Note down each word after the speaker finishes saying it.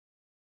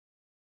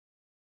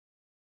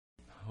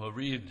We'll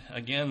read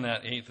again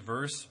that 8th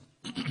verse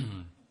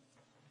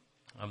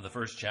of the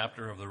first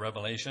chapter of the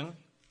Revelation.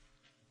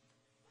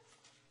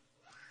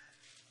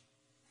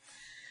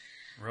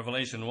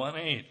 Revelation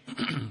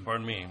 1:8,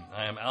 pardon me.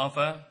 I am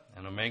Alpha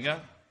and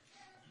Omega,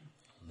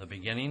 the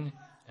beginning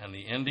and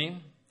the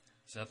ending,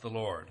 saith the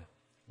Lord,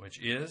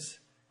 which is,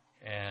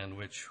 and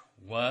which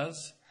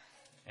was,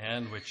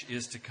 and which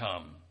is to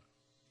come.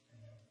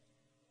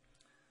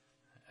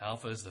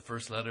 Alpha is the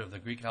first letter of the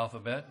Greek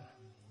alphabet.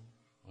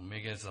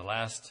 Omega is the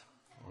last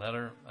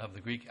letter of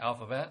the Greek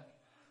alphabet.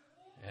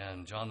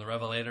 And John the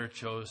Revelator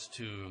chose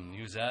to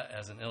use that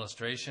as an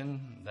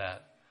illustration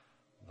that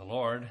the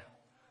Lord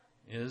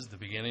is the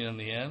beginning and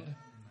the end.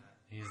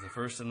 He's the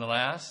first and the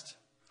last.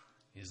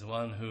 He's the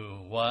one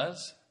who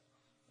was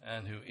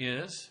and who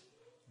is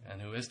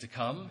to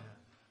come.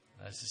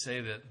 That's to say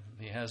that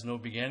he has no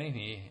beginning.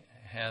 He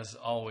has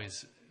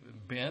always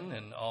been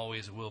and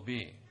always will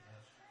be.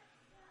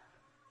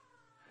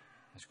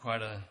 There's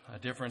quite a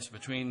difference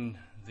between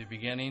the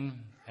beginning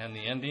and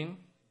the ending.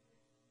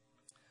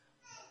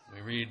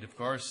 We read, of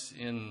course,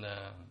 in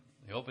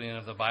the opening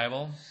of the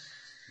Bible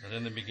that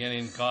in the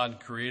beginning God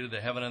created the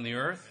heaven and the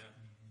earth.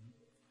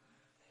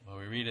 Well,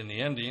 we read in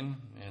the ending,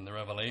 in the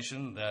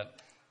Revelation,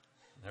 that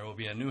there will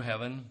be a new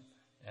heaven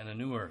and a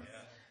new earth.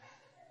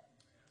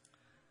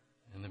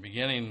 In the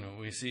beginning,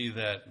 we see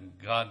that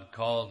God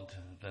called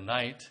the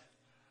night,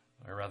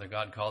 or rather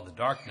God called the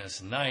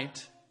darkness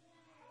night.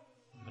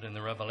 But in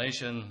the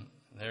Revelation,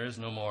 there is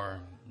no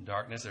more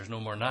darkness, there's no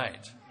more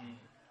night.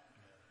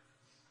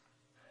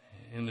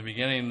 In the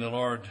beginning, the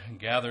Lord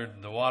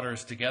gathered the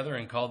waters together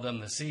and called them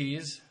the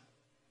seas.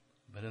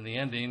 But in the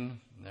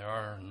ending, there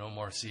are no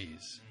more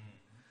seas.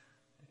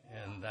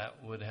 And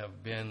that would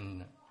have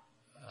been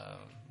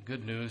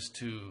good news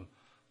to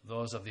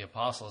those of the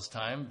apostles'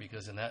 time,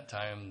 because in that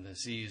time the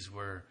seas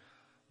were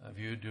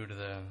viewed, due to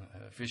the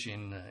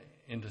fishing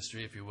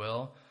industry, if you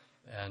will,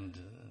 and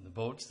the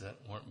boats that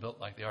weren't built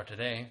like they are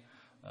today,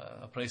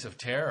 a place of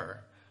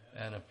terror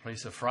and a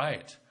place of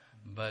fright.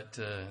 But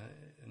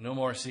no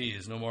more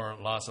seas, no more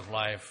loss of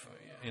life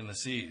in the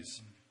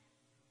seas.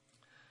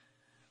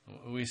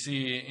 We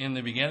see in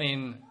the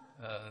beginning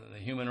the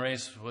human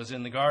race was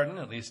in the garden,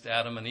 at least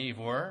Adam and Eve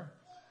were.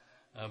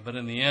 But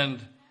in the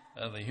end,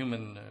 the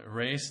human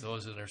race,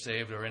 those that are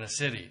saved, are in a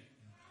city.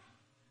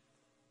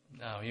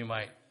 Now, you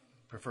might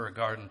prefer a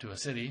garden to a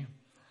city.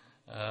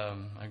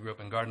 I grew up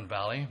in Garden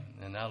Valley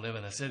and now live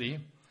in a city.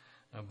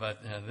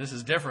 But this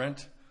is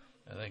different.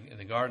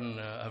 The Garden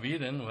of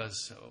Eden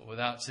was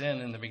without sin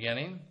in the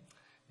beginning.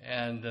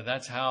 And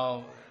that's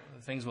how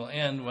things will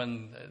end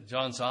when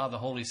John saw the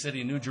holy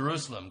city, New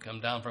Jerusalem, come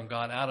down from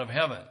God out of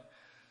heaven.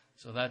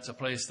 So that's a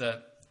place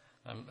that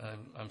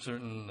I'm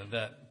certain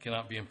that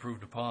cannot be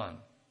improved upon.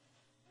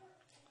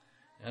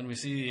 And we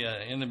see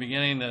in the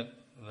beginning that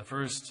the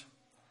first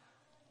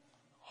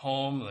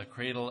home, the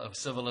cradle of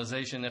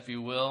civilization, if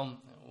you will,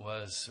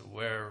 was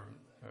where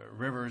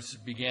rivers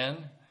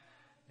began.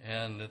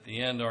 And at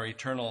the end, our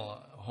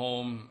eternal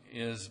home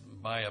is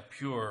by a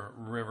pure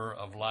river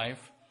of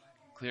life,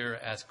 clear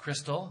as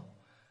crystal.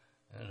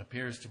 And it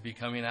appears to be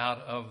coming out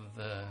of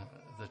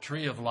the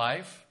tree of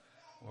life,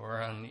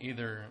 or on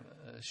either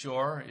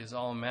shore is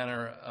all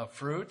manner of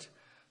fruit.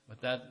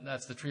 But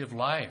that's the tree of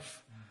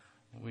life.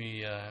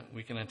 We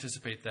can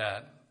anticipate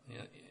that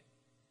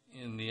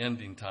in the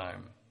ending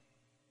time.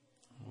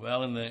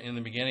 Well, in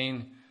the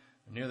beginning,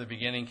 near the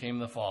beginning came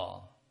the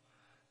fall.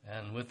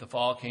 And with the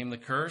fall came the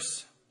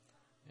curse.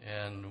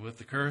 And with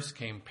the curse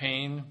came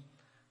pain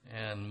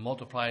and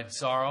multiplied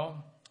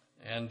sorrow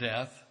and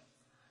death.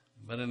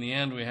 But in the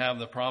end, we have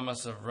the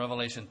promise of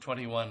Revelation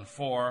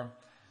 21:4,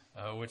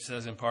 which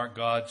says in part,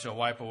 God shall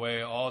wipe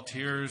away all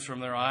tears from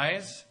their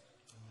eyes.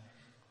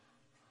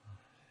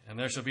 And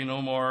there shall be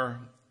no more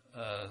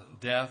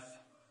death,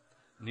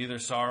 neither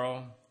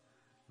sorrow,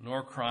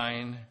 nor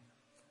crying,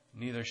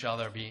 neither shall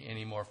there be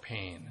any more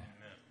pain.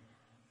 Amen.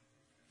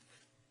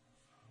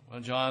 Well,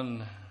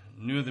 John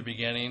knew the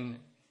beginning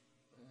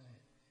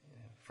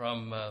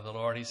from the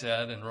Lord. He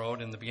said and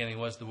wrote, in the beginning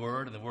was the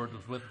Word, and the Word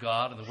was with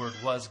God, and the Word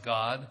was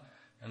God,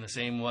 and the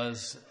same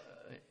was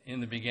in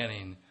the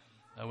beginning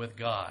with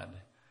God.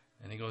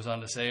 And he goes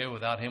on to say,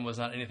 without him was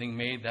not anything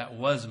made that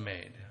was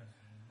made.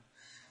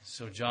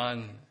 So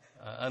John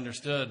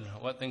understood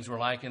what things were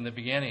like in the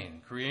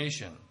beginning,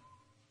 creation.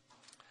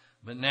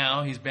 But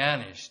now he's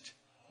banished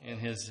in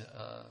his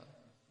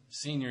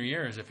senior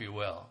years, if you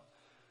will,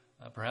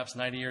 perhaps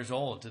 90 years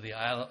old, to the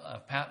Isle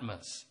of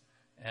Patmos.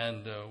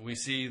 And we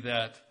see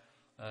that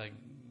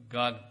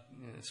God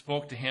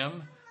spoke to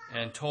him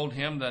and told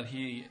him that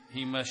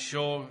he must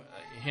show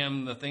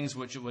him the things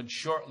which would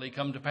shortly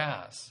come to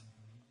pass.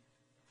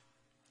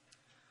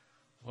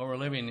 Well, we're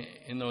living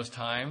in those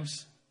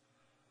times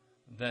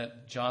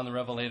that John the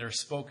Revelator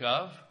spoke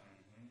of.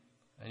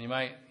 And you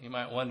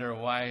might wonder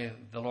why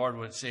the Lord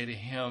would say to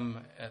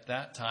him at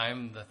that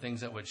time the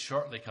things that would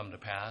shortly come to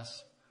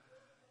pass.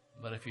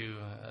 But if you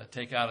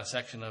take out a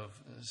section of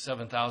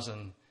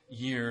 7,000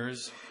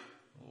 years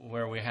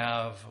where we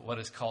have what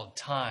is called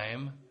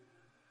time,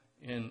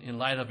 in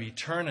light of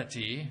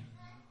eternity,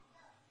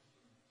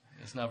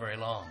 it's not very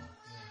long.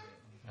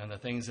 And the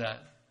things that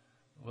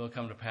will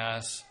come to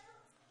pass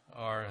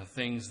are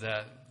things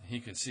that he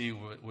could see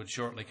would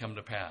shortly come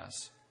to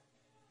pass.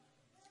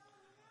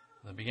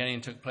 The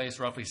beginning took place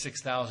roughly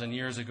 6,000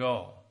 years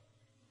ago.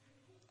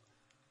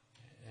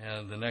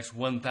 And the next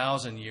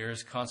 1,000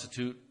 years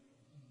constitute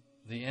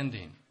the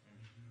ending.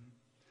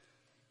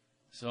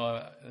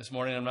 So this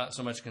morning I'm not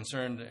so much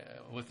concerned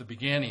with the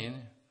beginning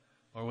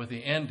or with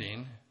the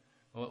ending.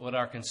 What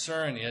our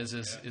concern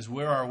is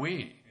where are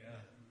we?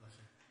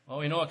 Well,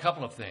 we know a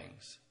couple of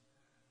things.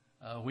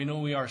 We know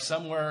we are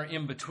somewhere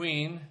in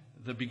between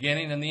the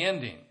beginning and the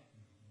ending.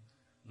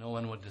 No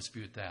one would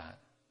dispute that.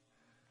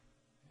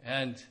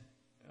 And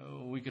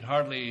we could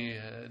hardly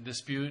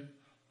dispute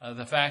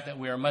the fact that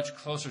we are much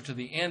closer to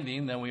the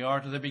ending than we are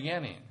to the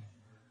beginning.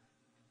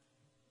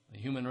 The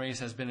human race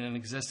has been in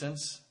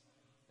existence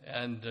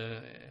and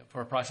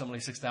for approximately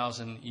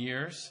 6,000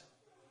 years.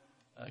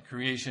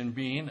 Creation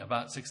being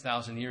about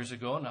 6,000 years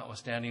ago,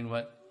 notwithstanding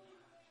what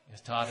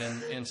is taught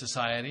in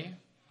society.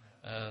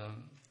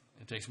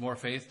 It takes more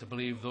faith to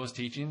believe those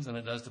teachings than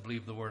it does to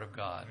believe the Word of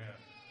God.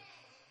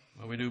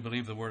 But we do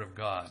believe the Word of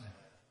God.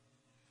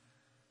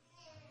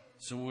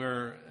 So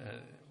we're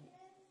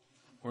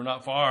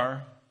not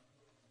far.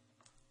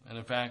 And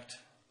in fact,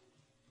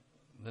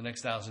 the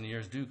next 1,000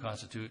 years do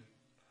constitute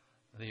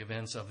the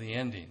events of the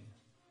ending.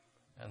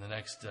 And the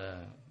next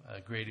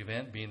great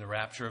event being the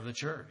rapture of the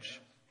church.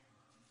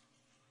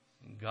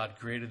 God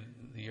created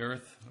the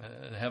earth,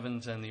 the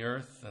heavens and the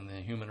earth and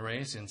the human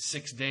race in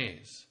 6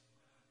 days.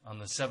 On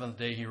the seventh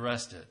day he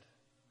rested.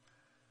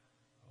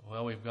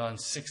 Well, we've gone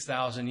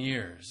 6,000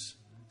 years,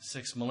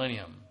 6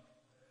 millennium.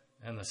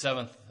 And the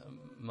 7th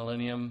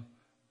millennium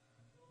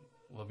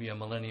will be a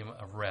millennium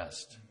of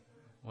rest,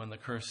 when the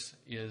curse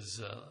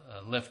is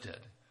lifted.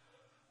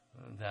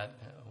 That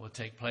will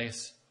take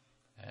place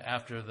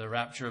after the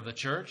rapture of the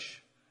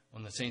church,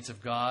 when the saints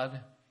of God,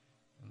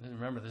 and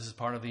remember this is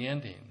part of the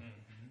ending,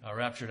 are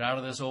raptured out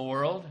of this old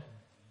world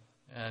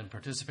and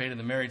participate in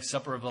the marriage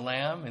supper of the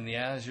Lamb in the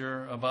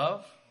azure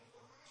above,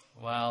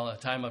 while a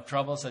time of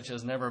trouble such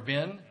as never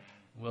been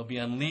will be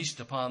unleashed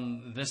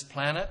upon this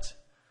planet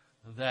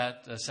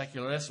that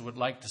secularists would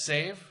like to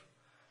save,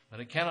 but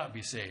it cannot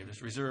be saved.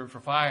 It's reserved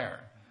for fire.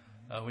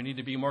 We need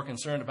to be more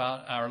concerned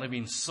about our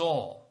living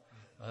soul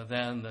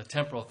than the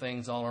temporal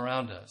things all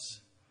around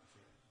us.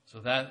 So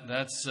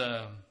that's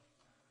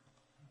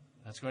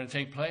going to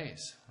take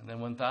place. And then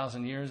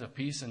 1,000 years of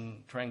peace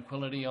and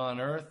tranquility on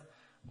earth.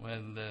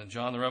 When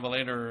John the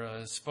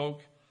Revelator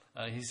spoke,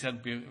 he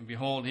said,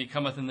 "Behold, he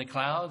cometh in the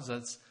clouds."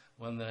 That's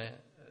when the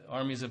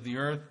armies of the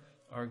earth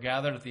are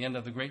gathered at the end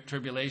of the great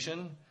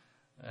tribulation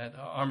at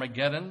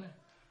Armageddon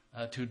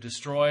to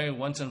destroy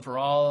once and for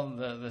all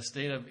the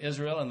state of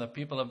Israel and the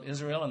people of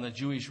Israel and the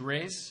Jewish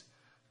race.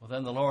 Well,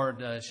 then the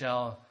Lord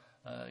shall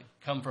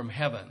come from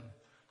heaven,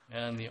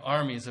 and the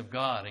armies of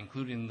God,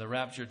 including the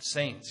raptured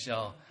saints,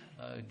 shall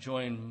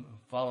join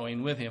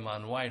following with him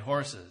on white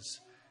horses,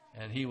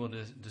 and he will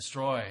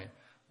destroy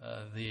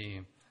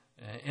the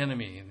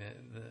enemy,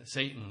 the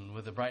Satan,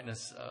 with the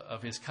brightness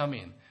of his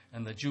coming.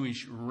 And the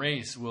Jewish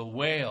race will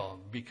wail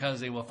because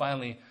they will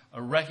finally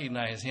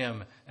recognize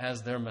him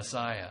as their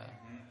Messiah.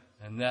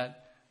 And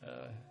that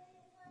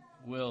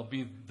will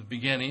be the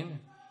beginning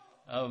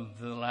of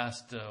the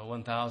last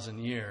 1,000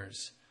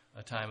 years,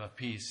 a time of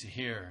peace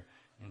here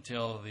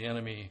until the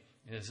enemy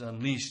is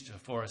unleashed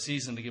for a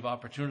season to give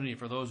opportunity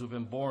for those who have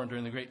been born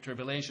during the Great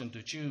Tribulation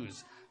to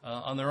choose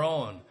on their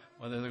own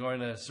whether they're going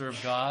to serve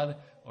God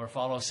or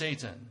follow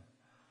Satan.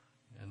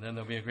 And then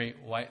there'll be a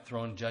great white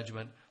throne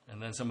judgment,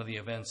 and then some of the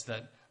events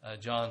that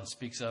John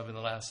speaks of in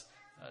the last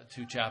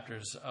 2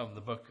 chapters of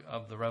the book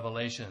of the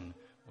Revelation,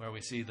 where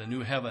we see the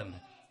new heaven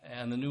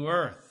and the new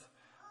earth.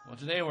 Well,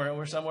 today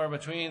we're somewhere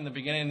between the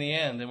beginning and the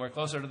end, and we're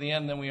closer to the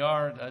end than we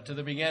are to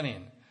the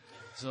beginning.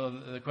 So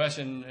the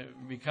question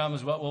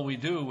becomes, what will we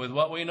do with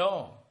what we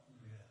know?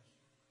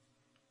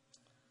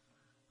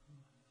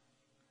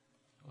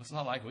 Well, it's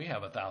not like we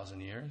have 1,000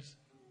 years.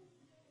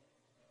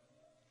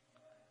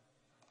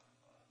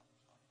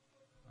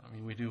 I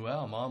mean, we do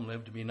well. Mom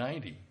lived to be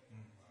 90.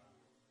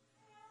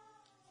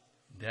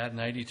 Dad,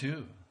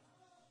 92.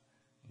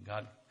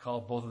 God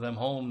called both of them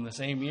home the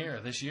same year,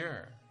 this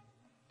year.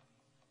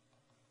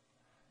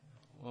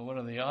 Well, what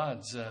are the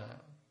odds?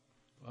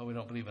 Well, we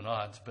don't believe in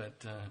odds,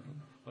 but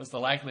what's the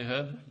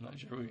likelihood? I'm not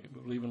sure we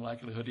believe in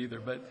likelihood either,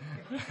 but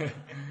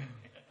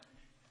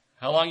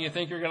how long do you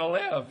think you're going to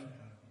live?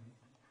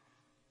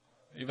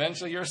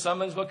 Eventually your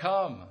summons will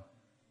come.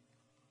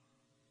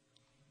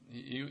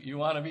 You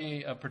want to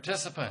be a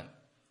participant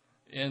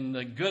in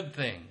the good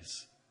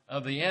things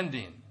of the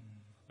ending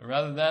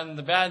rather than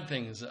the bad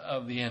things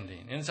of the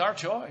ending. And it's our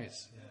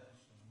choice.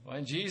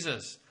 When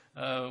Jesus,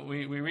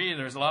 we read,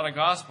 there's a lot of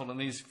gospel in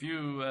these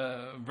few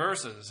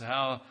verses,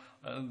 how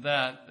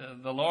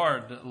that the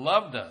Lord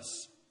loved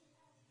us.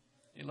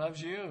 He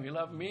loves you. He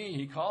loved me.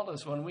 He called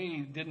us when we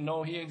didn't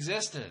know he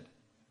existed.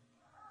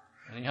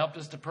 And he helped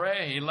us to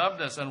pray. He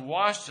loved us and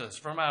washed us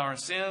from our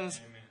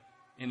sins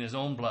in his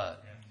own blood.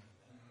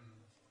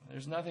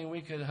 There's nothing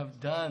we could have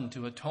done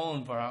to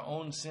atone for our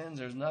own sins.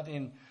 There's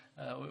nothing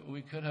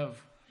we could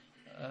have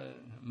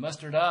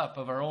mustered up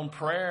of our own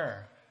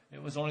prayer.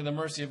 It was only the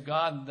mercy of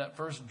God that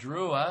first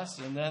drew us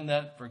and then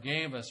that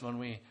forgave us when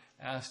we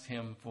asked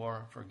him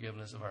for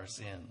forgiveness of our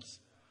sins.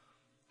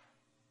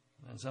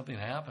 And something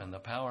happened. The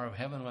power of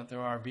heaven went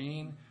through our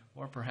being,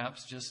 or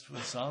perhaps just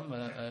with some,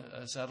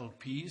 a settled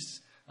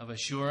peace of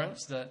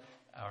assurance that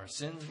our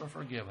sins were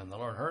forgiven. The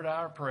Lord heard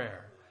our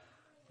prayer.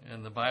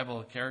 And the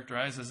Bible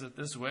characterizes it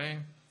this way: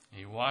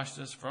 he washed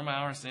us from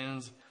our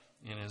sins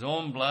in his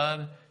own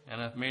blood and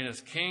hath made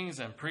us kings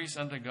and priests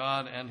unto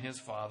God and his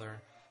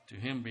Father. To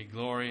him be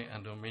glory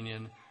and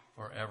dominion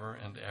forever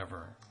and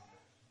ever.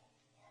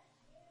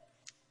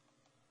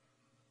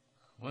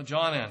 Well,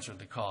 John answered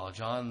the call.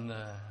 John,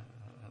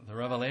 the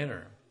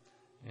Revelator,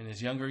 in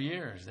his younger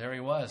years, there he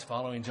was,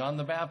 following John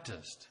the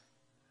Baptist,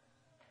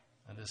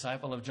 a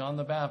disciple of John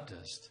the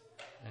Baptist.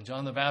 And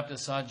John the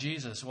Baptist saw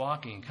Jesus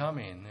walking,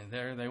 coming, and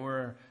there they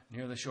were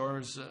near the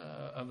shores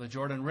of the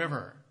Jordan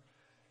River.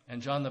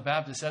 And John the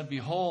Baptist said,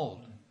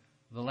 "Behold,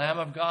 the Lamb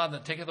of God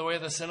that taketh away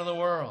the sin of the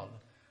world."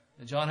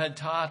 And John had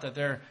taught that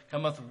there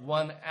cometh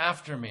one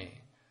after me,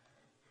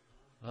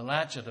 the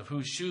latchet of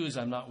whose shoes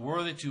I'm not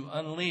worthy to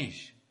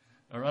unloose.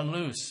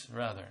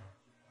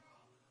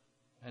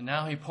 And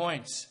now he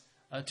points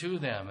to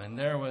them. And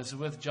there was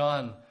with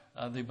John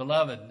the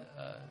beloved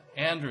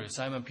Andrew,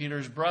 Simon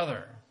Peter's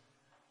brother.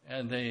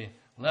 And they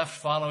left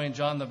following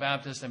John the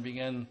Baptist and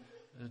began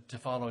to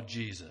follow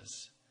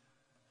Jesus.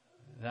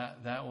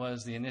 That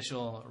was the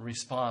initial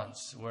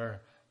response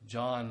where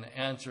John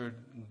answered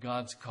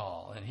God's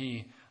call. And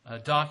he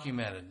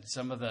documented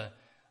some of the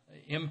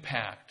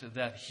impact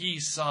that he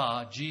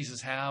saw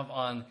Jesus have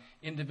on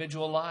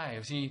individual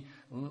lives. He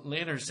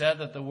later said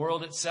that the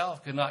world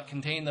itself could not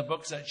contain the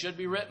books that should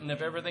be written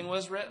if everything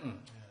was written.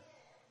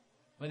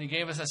 But he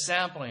gave us a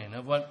sampling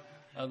of what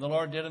the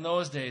Lord did in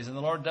those days, and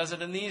the Lord does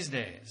it in these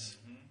days.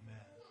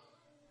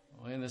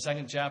 In the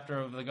second chapter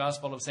of the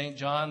Gospel of St.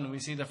 John, we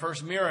see the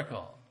first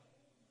miracle.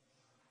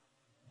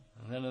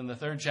 And then in the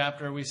third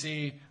chapter, we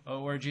see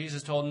where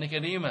Jesus told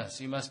Nicodemus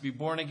he must be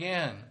born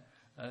again.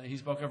 He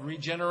spoke of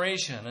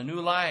regeneration, a new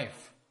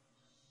life.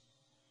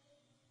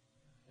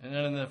 And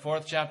then in the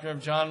fourth chapter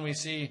of John, we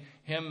see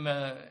him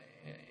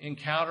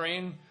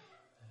encountering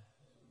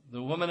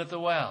the woman at the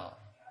well.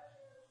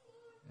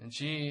 And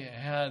she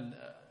had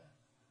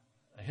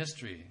a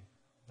history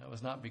that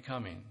was not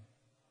becoming.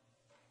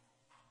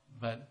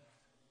 But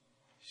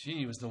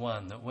she was the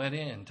one that went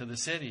into the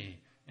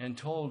city and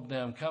told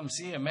them, "Come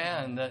see a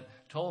man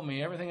that told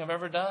me everything I've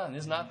ever done.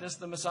 Is not this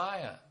the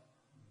Messiah?"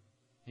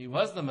 He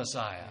was the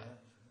Messiah.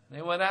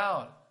 They went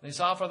out. They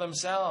saw for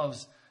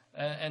themselves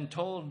and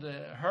told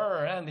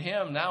her and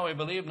him, "Now we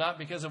believe not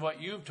because of what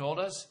you've told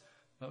us,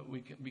 but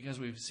because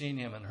we've seen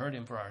him and heard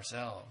him for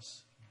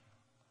ourselves."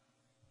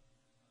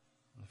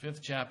 In the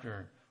fifth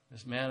chapter,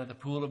 this man at the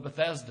pool of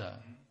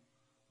Bethesda,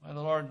 why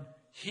the Lord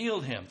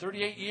healed him.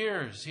 38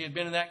 years he had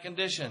been in that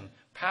condition,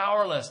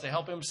 powerless to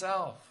help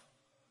himself.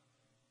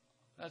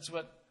 That's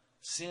what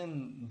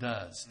sin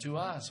does to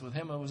us. With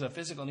him it was a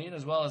physical need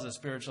as well as a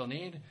spiritual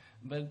need.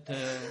 But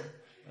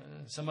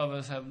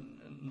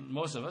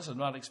most of us have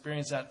not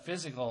experienced that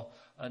physical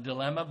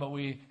dilemma, but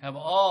we have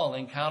all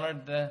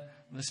encountered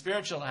the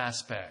spiritual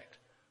aspect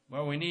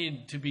where we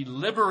need to be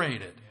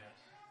liberated.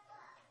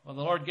 Well,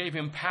 the Lord gave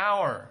him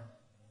power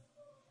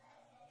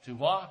to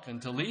walk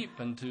and to leap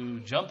and to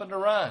jump and to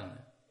run.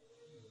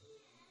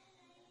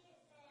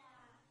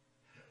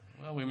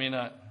 Well, we may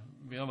not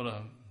be able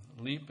to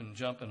leap and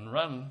jump and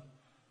run,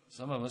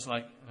 some of us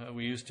like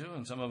we used to,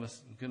 and some of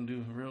us couldn't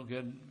do real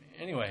good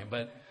anyway.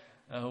 But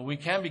we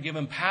can be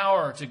given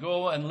power to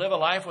go and live a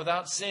life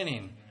without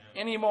sinning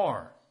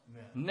anymore.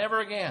 Never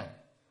again.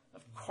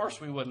 Of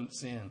course we wouldn't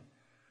sin.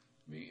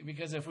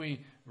 Because if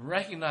we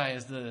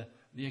recognize the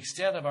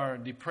extent of our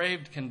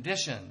depraved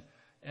condition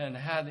and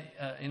had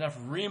enough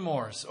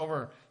remorse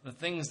over the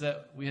things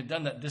that we had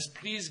done that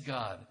displeased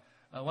God,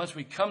 once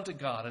we come to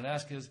God and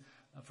ask his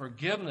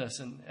forgiveness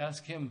and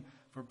ask him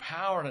for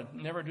power to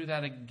never do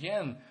that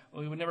again,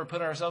 we would never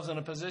put ourselves in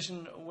a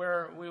position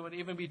where we would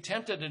even be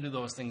tempted to do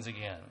those things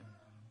again.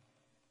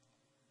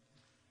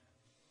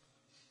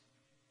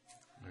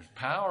 There's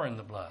power in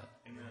the blood.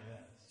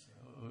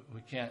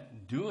 We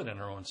can't do it in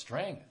our own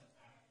strength.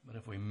 But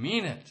if we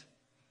mean it,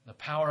 the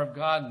power of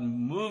God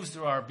moves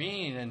through our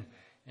being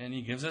and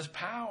he gives us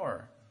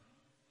power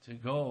to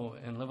go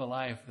and live a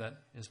life that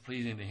is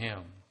pleasing to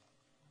him.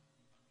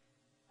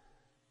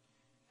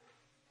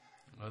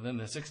 Well, then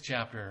the 6th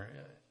chapter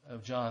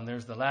of John,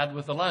 there's the lad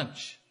with the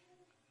lunch.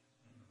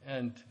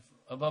 And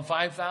above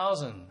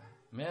 5,000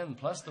 men,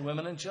 plus the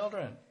women and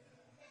children,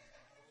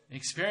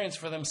 experienced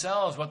for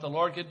themselves what the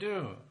Lord could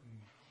do.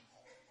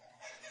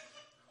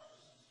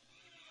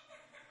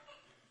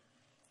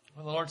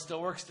 Well, the Lord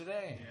still works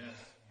today.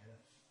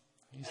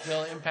 He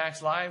still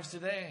impacts lives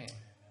today.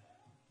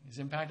 He's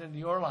impacted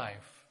your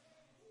life,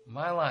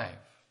 my life.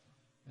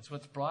 It's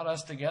what's brought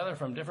us together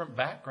from different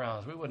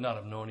backgrounds. We would not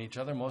have known each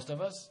other, most of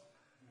us.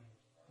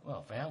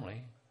 Well,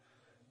 family.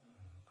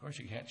 Of course,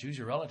 you can't choose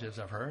your relatives,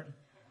 I've heard.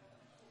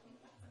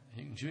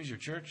 You can choose your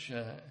church,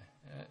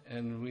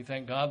 and we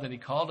thank God that He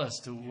called us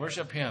to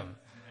worship Him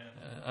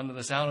under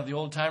the sound of the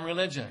old-time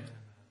religion.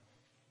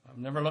 I've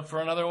never looked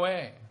for another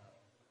way.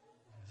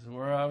 This is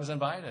where I was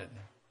invited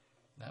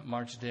that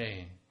March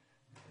day,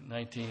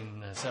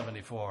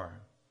 1974.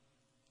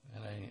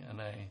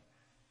 And I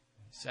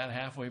sat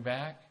halfway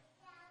back.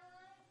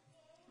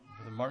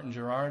 Brother Martin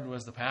Gerard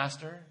was the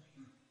pastor.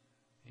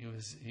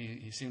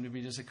 He seemed to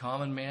be just a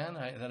common man.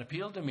 That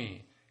appealed to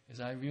me because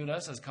I viewed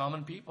us as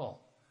common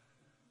people.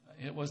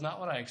 It was not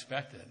what I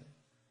expected.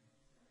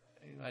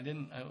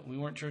 We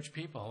weren't church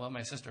people. Well,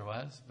 my sister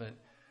was,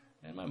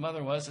 and my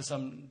mother was to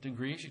some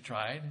degree. She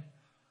tried.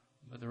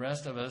 But the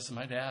rest of us,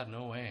 my dad,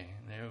 no way.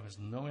 There was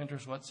no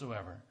interest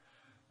whatsoever.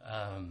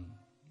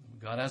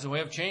 God has a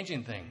way of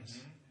changing things.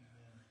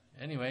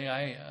 Anyway,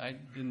 I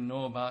didn't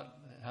know about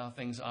how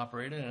things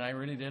operated, and I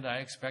really did. I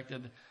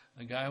expected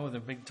a guy with a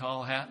big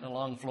tall hat and a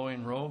long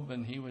flowing robe,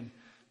 and he would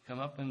come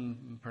up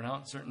and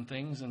pronounce certain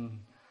things, and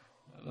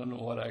I don't know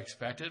what I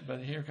expected,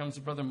 but here comes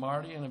Brother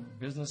Marty in a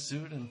business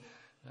suit and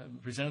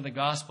presented the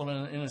gospel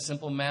in a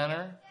simple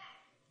manner.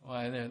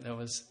 Why, that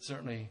was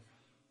certainly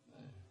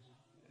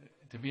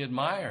to be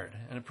admired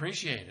and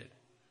appreciated.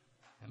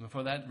 And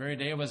before that very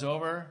day was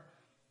over,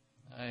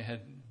 I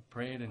had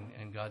prayed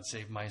and God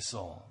saved my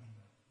soul.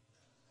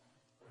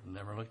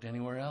 Never looked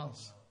anywhere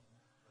else.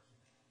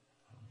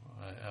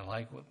 I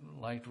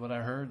liked what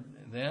I heard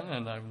then,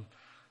 and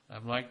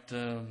I've liked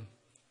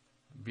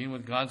being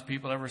with God's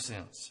people ever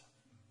since.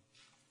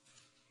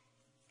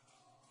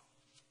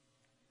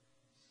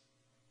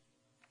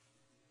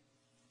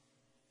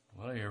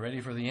 Well, are you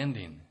ready for the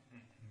ending?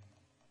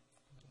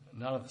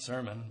 Not of the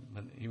sermon,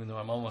 but even though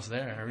I'm almost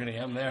there, I really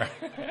am there.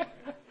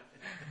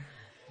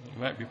 You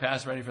might be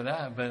past ready for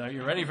that, but are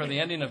you ready for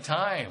the ending of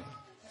time?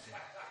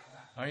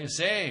 Are you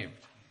saved?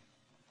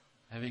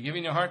 Have you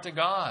given your heart to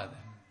God?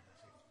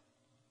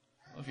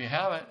 Well, if you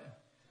haven't,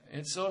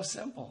 it's so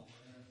simple.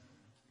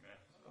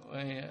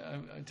 I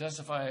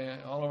testify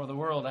all over the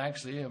world,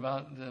 actually,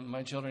 about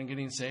my children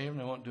getting saved.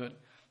 I won't do it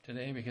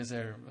today because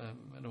I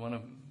don't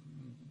want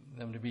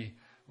them to be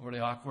really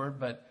awkward,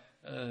 but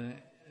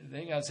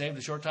they got saved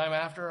a short time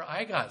after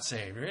I got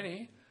saved,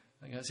 really.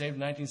 I got saved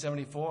in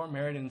 1974,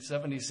 married in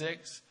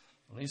 76.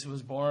 Lisa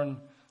was born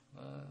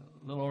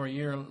a little over a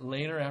year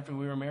later after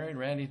we were married.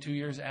 Randy 2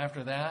 years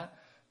after that.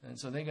 And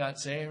so they got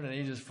saved at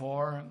ages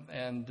 4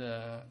 and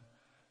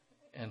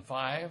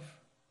 5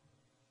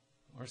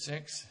 or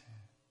 6.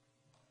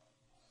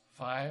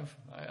 5.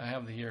 I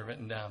have the year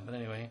written down, but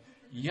anyway,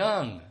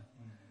 young.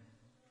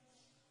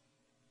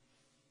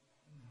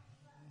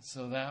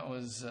 So that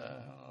was,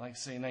 like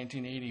say,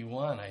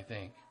 1981, I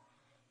think.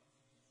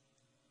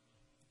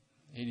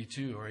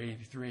 82 or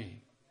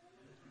 83.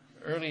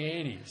 Early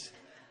 80s.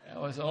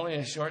 That was only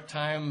a short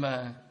time.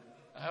 I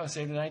was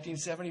saved in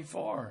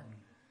 1974.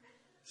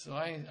 So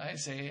I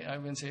say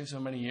I've been saved so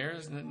many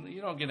years.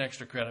 You don't get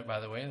extra credit, by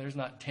the way. There's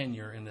not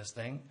tenure in this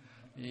thing.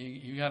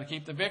 You got to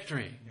keep the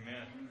victory.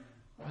 Amen.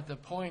 But the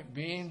point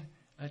being,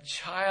 a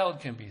child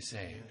can be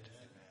saved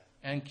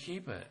and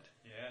keep it.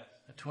 Yes.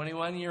 A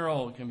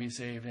 21-year-old can be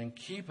saved and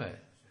keep it.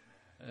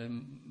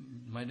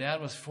 My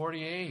dad was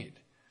 48,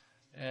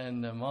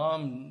 and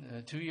Mom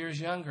 2 years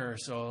younger,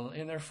 so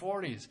in their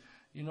 40s.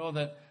 You know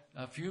that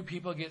a few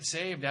people get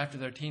saved after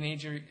their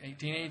teenage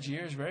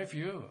years. Very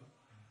few.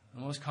 The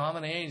most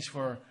common age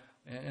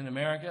in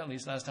America, at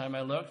least last time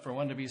I looked, for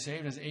one to be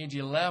saved is age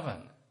 11.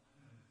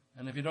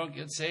 And if you don't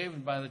get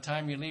saved by the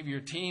time you leave your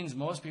teens,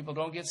 most people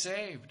don't get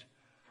saved.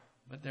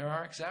 But there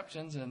are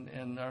exceptions,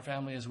 and our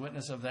family is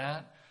witness of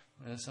that.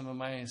 Some of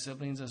my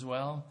siblings as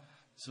well.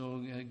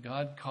 So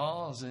God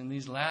calls in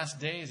these last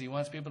days. He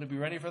wants people to be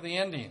ready for the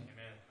ending.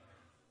 Amen.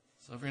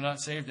 So if you're not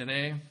saved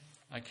today,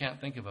 I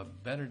can't think of a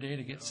better day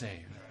to get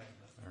saved.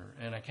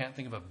 And I can't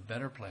think of a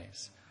better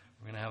place.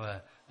 We're going to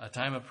have a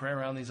time of prayer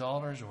around these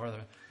altars, or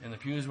in the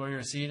pews where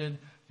you're seated.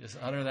 Just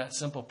utter that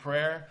simple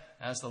prayer.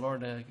 Ask the Lord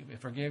to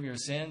forgive your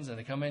sins and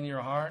to come into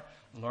your heart.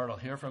 The Lord will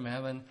hear from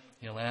heaven.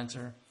 He'll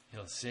answer.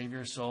 He'll save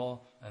your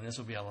soul. And this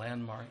will be a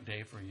landmark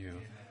day for you.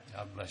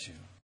 God bless you.